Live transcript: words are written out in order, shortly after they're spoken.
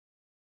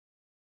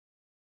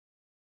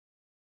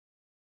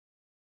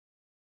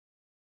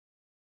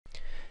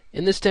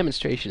In this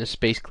demonstration of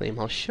SpaceClaim,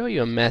 I'll show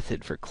you a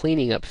method for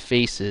cleaning up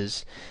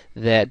faces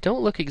that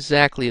don't look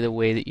exactly the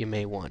way that you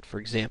may want. For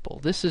example,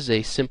 this is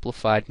a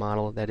simplified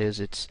model, that is,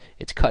 it's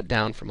cut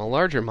down from a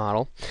larger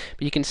model,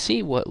 but you can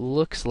see what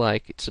looks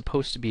like it's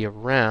supposed to be a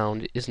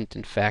round isn't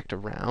in fact a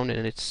round,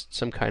 and it's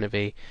some kind of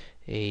a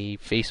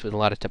face with a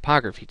lot of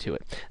topography to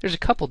it. There's a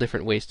couple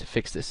different ways to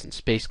fix this in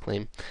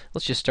SpaceClaim.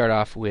 Let's just start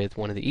off with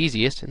one of the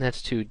easiest, and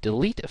that's to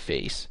delete a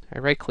face. I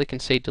right-click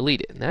and say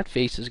delete it, and that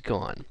face is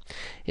gone.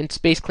 In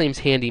SpaceClaim's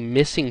handy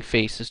Missing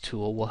Faces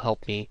tool will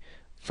help me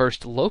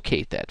first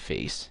locate that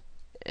face,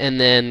 and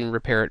then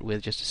repair it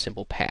with just a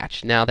simple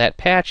patch. Now that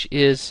patch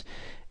is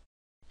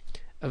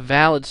a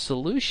valid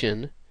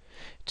solution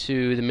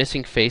to the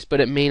missing face, but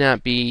it may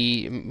not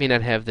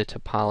have the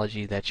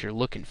topology that you're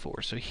looking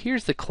for. So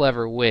here's the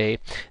clever way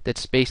that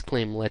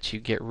SpaceClaim lets you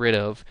get rid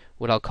of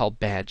what I'll call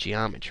bad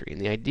geometry.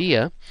 And the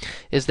idea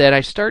is that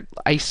I start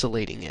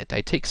isolating it. I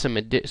take some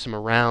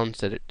rounds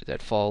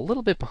that fall a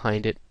little bit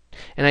behind it,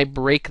 and I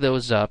break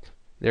those up,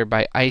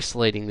 thereby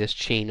isolating this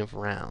chain of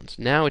rounds.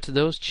 Now it's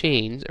those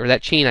chains, or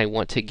that chain, I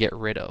want to get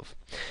rid of.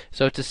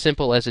 So it's as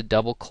simple as a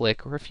double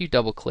click or a few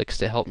double clicks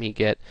to help me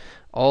get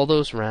all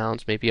those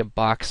rounds, maybe a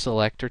box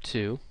select or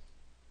two.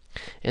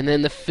 And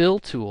then the fill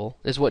tool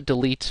is what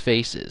deletes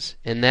faces,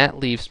 and that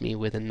leaves me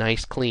with a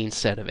nice clean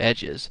set of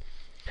edges.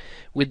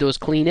 With those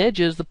clean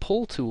edges, the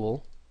pull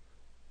tool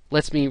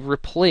lets me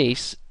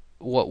replace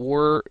what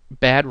were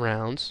bad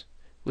rounds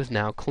with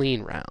now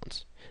clean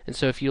rounds. And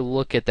so if you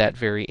look at that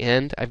very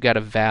end, I've got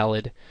a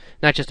valid,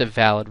 not just a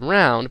valid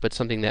round, but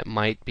something that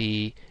might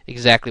be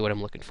exactly what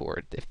I'm looking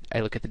for. If I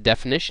look at the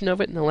definition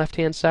of it in the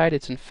left-hand side,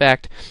 it's in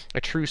fact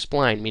a true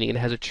spline, meaning it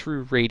has a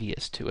true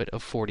radius to it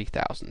of 40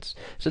 thousandths.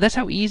 So that's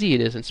how easy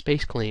it is in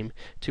SpaceClaim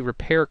to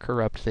repair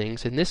corrupt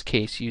things, in this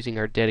case using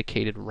our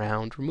dedicated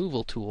round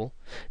removal tool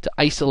to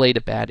isolate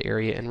a bad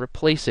area and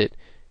replace it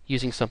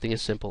using something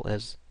as simple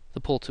as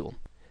the pull tool.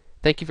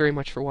 Thank you very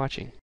much for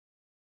watching.